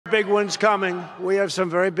big ones coming. We have some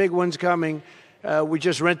very big ones coming. We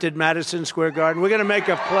just rented Madison Square Garden. We're going to make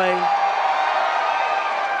a play.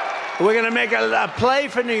 We're going to make a play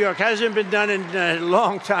for New York. Hasn't been done in a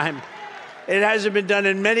long time. It hasn't been done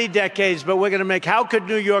in many decades, but we're going to make, how could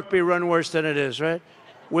New York be run worse than it is, right?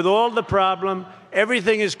 With all the problem,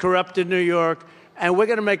 everything is corrupt in New York, and we're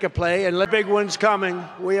going to make a play, and big ones coming.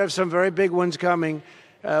 We have some very big ones coming.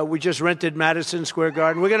 We just rented Madison Square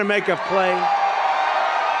Garden. We're going to make a play.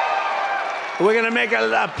 We're going to make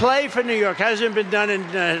a play for New York. Hasn't been done in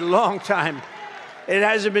a long time. It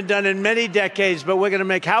hasn't been done in many decades, but we're going to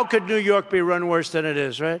make, how could New York be run worse than it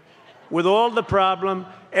is, right? With all the problem,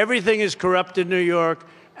 everything is corrupt in New York,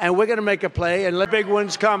 and we're going to make a play, and big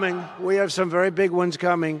ones coming. We have some very big ones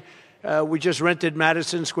coming. We just rented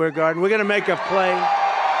Madison Square Garden. We're going to make a play.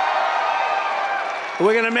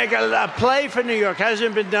 We're going to make a play for New York.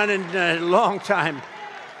 Hasn't been done in a long time.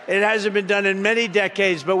 It hasn't been done in many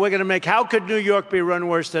decades, but we're going to make, how could New York be run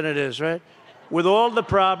worse than it is, right? With all the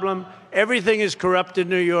problem, everything is corrupt in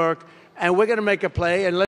New York, and we're going to make a play, and